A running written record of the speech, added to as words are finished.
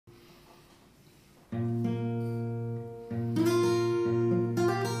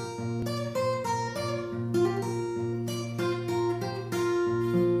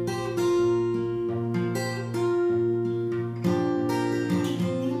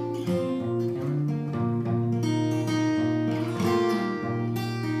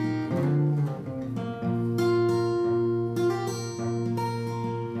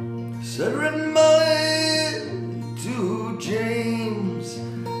Said Red Molly to James,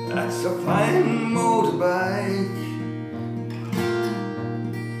 that's a fine motorbike.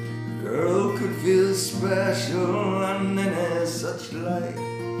 Girl could feel special and any such like.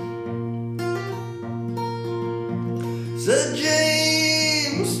 Said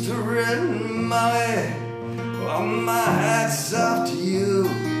James to Red Molly, well, my hat's off to you.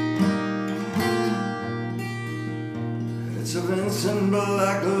 It's a Vincent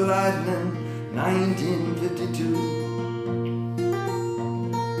Black Lightning 1952.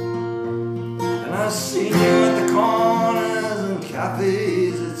 And I've seen you at the corners and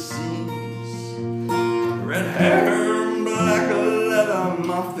cafes, it seems. Red hair and black leather,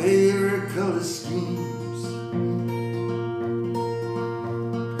 my favorite color schemes.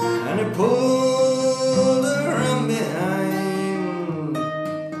 And he pulled her in behind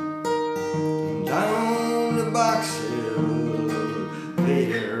down the box hill,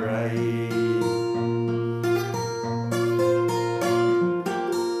 paid her right.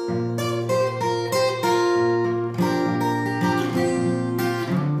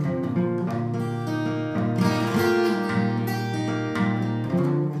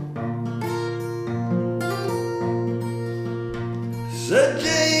 Said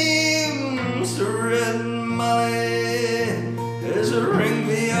James to Red Molly, there's a ring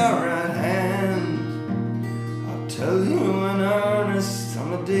for your right hand. I'll tell you in earnest,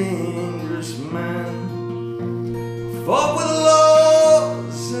 I'm a dangerous man. Fought with the law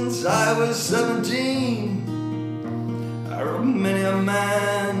since I was 17. I robbed many a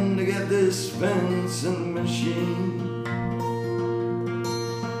man to get this fencing machine.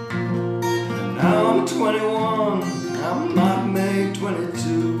 And now I'm 21. I might make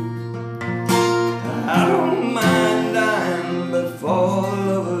 22. I don't mind dying, but for the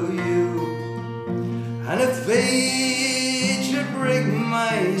love of you. And if fate should break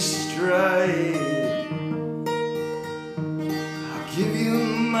my stride, I'll give you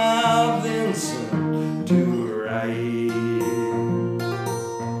my Vincent to ride.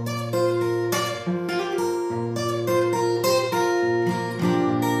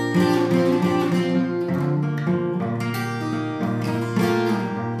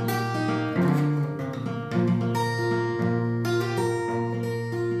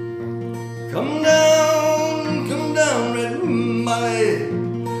 Come down, Red Molly,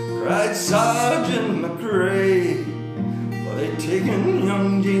 cried Sergeant McRae. Well, they taken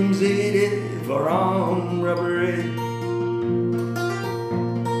young James 80 for armed robbery.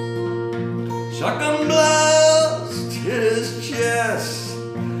 Shotgun blast hit his chest,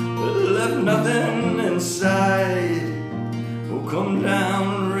 but left nothing inside. Oh, come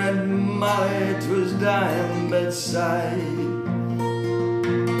down, Red Molly, to his dying bedside.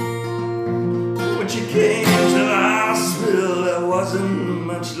 When she came to the hospital, there wasn't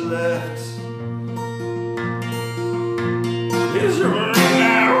much left. He was running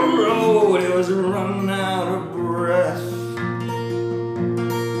out of road, he was running out of breath.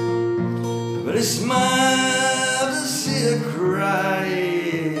 But he smiled to see her cry.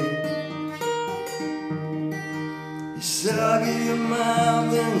 He said, I'll give you my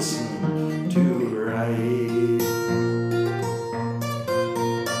Vincent to ride.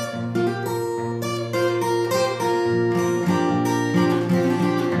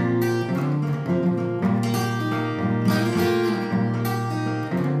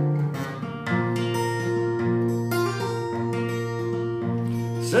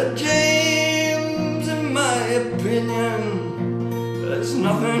 Said James, in my opinion, there's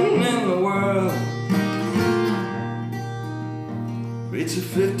nothing in the world beats a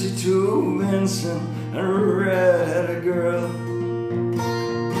 52 Vincent and a red-headed girl.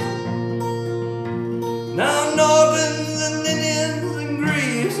 Now Northern's and Indians and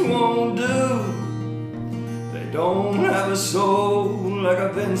Greaves won't do. They don't have a soul like a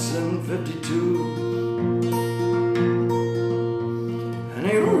Vincent 52. And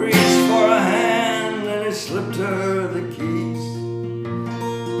he reached for a hand and he slipped her the keys.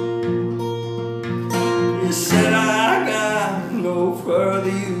 He said, I got no further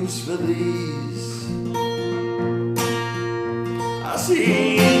use for these. I see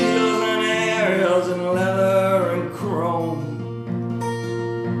angels and aerials and leather and chrome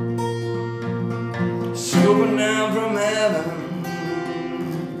swooping down from heaven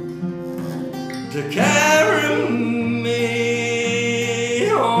to carry me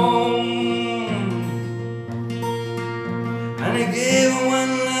home. And he gave her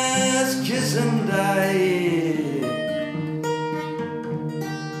one last kiss and died.